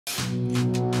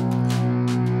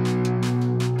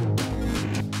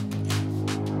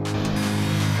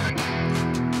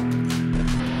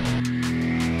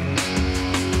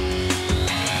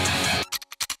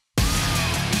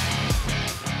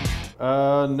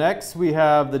Next we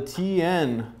have the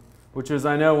TN, which is,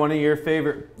 I know, one of your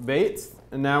favorite baits.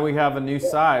 And now we have a new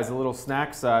size, a little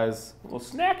snack size. A little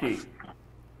snacky.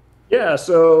 Yeah,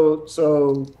 so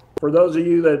for those of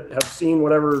you that have seen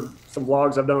some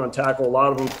vlogs I've done on tackle, a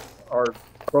lot of them are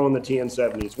throwing the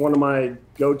TN70. It's one of my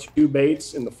go-to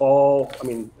baits in the fall. I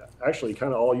mean, actually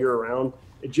kind of all year round.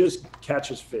 It just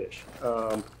catches fish.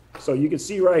 So you can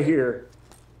see right here,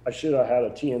 I should have had a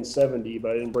TN70,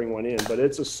 but I didn't bring one in, but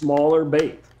it's a smaller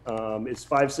bait. It's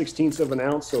 5/16 of an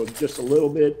ounce, so it's just a little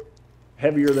bit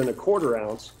heavier than a 1/4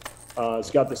 ounce. It's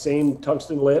got the same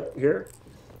tungsten lip here,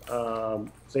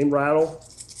 same rattle.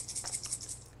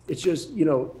 It's just,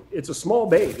 it's a small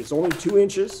bait. It's only 2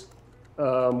 inches,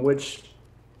 which,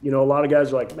 a lot of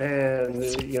guys are like, man,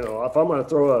 if I'm going to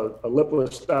throw a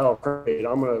lipless style crankbait,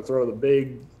 I'm going to throw the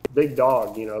big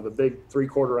dog, the big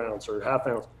 3/4 ounce or 1/2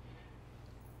 ounce.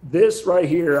 This right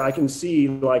here, I can see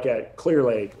like at Clear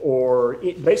Lake or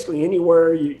basically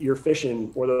anywhere you're fishing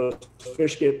where the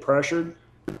fish get pressured,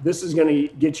 this is going to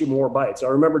get you more bites. I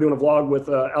remember doing a vlog with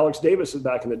Alex Davis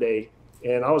back in the day,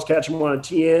 and I was catching him on a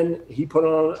TN. He put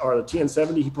on, or the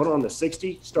TN70, he put on the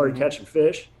 60, started catching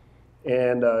fish,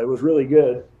 and it was really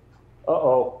good.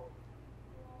 Uh-oh.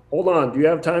 Hold on. Do you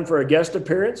have time for a guest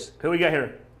appearance? Who we got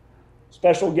here?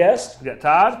 Special guest? We got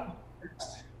Todd.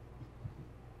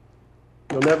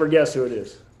 You'll never guess who it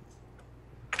is.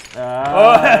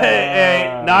 Oh,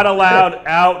 hey, not allowed.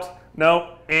 Out.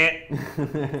 No.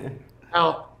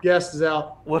 Out. Guest is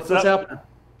out. What's happening?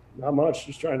 Not much.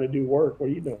 Just trying to do work. What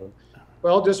are you doing?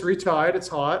 Well, just retied. It's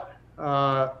hot.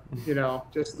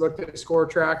 Just looked at the score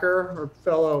tracker. Our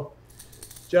fellow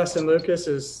Justin Lucas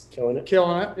is killing it.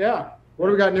 Yeah. What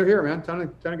do we got new here, man? Ton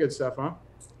of good stuff, huh?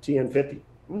 TN50.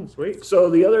 Sweet. So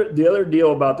the other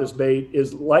deal about this bait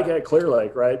is like at Clear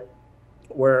Lake, right?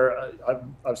 Where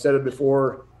I've said it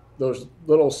before, those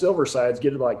little silver sides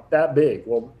get like that big.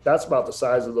 Well, that's about the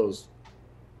size of those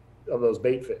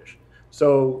bait fish.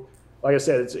 So, like I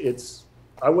said, it's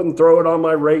I wouldn't throw it on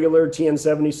my regular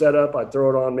TN70 setup. I'd throw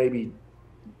it on maybe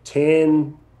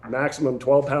 10, maximum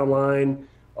 12-pound line,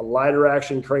 a lighter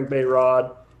action crankbait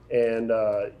rod, and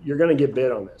you're going to get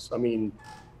bit on this. I mean,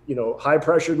 high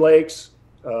pressured lakes,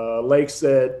 lakes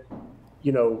that,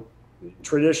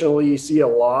 traditionally you see a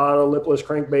lot of lipless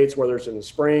crankbaits, whether it's in the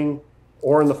spring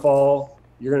or in the fall.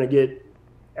 You're going to get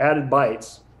added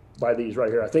bites by these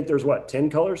right here. I think there's 10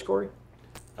 colors, Corey?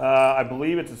 I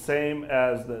believe it's the same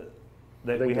as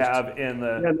that we have in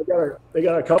the. Yeah, they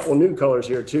got a couple new colors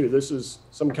here too. This is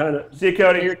some kind of. See you,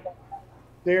 Cody.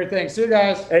 Do your thing. See you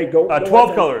guys. Hey, go.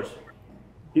 12 colors.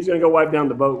 He's going to go wipe down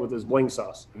the boat with his bling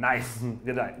sauce. Nice.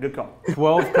 Good night. Good call.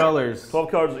 12 colors.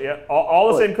 12 colors. Yeah.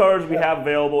 All the same colors we have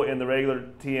available in the regular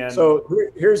TN. So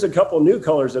here's a couple new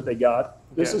colors that they got.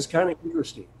 This is kind of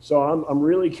interesting. So I'm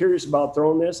really curious about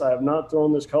throwing this. I have not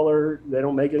thrown this color. They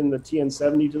don't make it in the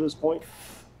TN70 to this point.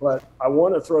 But I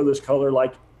want to throw this color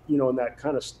like, in that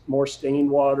kind of more stained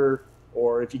water,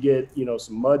 or if you get,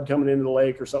 some mud coming into the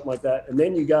lake or something like that. And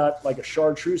then you got like a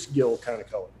chartreuse gill kind of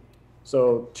color.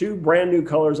 So 2 brand new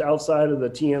colors outside of the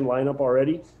TN lineup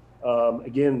already.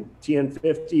 Again,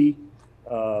 TN50,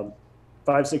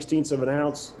 5/16 of an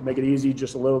ounce. Make it easy,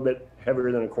 just a little bit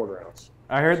heavier than a 1/4 ounce.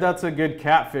 I heard that's a good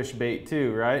catfish bait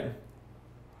too, right?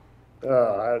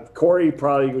 Corey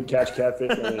probably would catch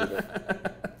catfish on anything.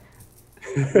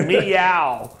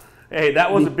 Meow. Hey,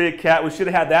 that was a big cat. We should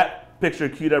have had that picture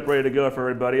queued up ready to go for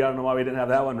everybody. I don't know why we didn't have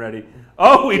that one ready.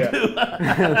 Oh, we do.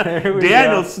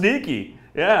 Daniel's sneaky.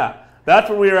 Yeah. That's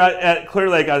when we were at Clear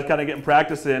Lake. I was kind of getting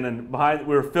practice in, and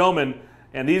we were filming,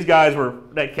 and these guys were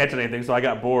not catching anything, so I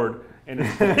got bored. And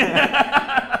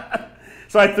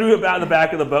so I threw it out in the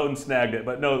back of the boat and snagged it.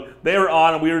 But no, they were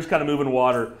on, and we were just kind of moving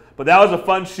water. But that was a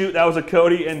fun shoot. That was a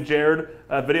Cody and Jared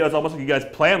video. It's almost like you guys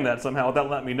planned that somehow without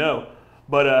letting me know.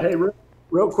 But hey,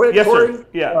 real quick, yes, Corey. sir.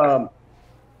 Yeah. I'll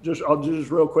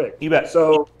just real quick. You bet.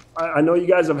 So I know you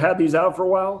guys have had these out for a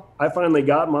while. I finally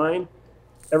got mine.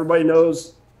 Everybody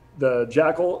knows the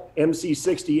Jackall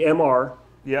MC60 MR.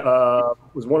 Yeah.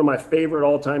 Was one of my favorite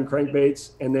all-time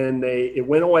crankbaits, and then it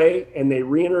went away, and they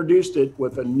reintroduced it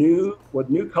with new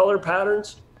color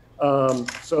patterns.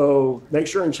 So make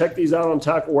sure and check these out on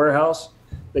Tackle Warehouse.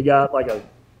 They got like a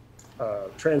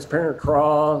transparent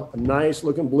craw, a nice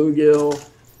looking bluegill.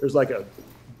 There's like a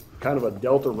kind of a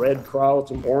Delta red craw with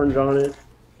some orange on it.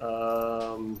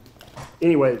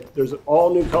 Anyway, there's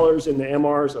all new colors in the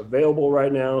MRs available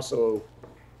right now. So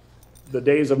the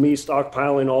days of me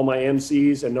stockpiling all my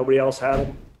MCs and nobody else had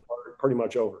them are pretty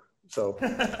much over. So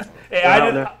hey,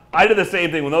 I did the same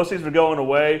thing when those things were going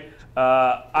away.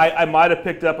 I might have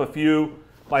picked up a few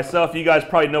myself. You guys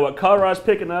probably know what color I was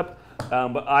picking up.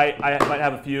 But I might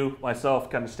have a few myself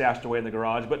kind of stashed away in the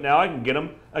garage, but now I can get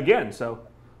them again. So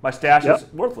my stash is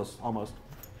worthless almost.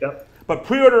 Yep. But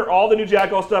pre-order all the new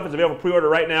Jackall stuff is available pre-order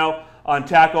right now on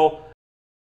Tackle.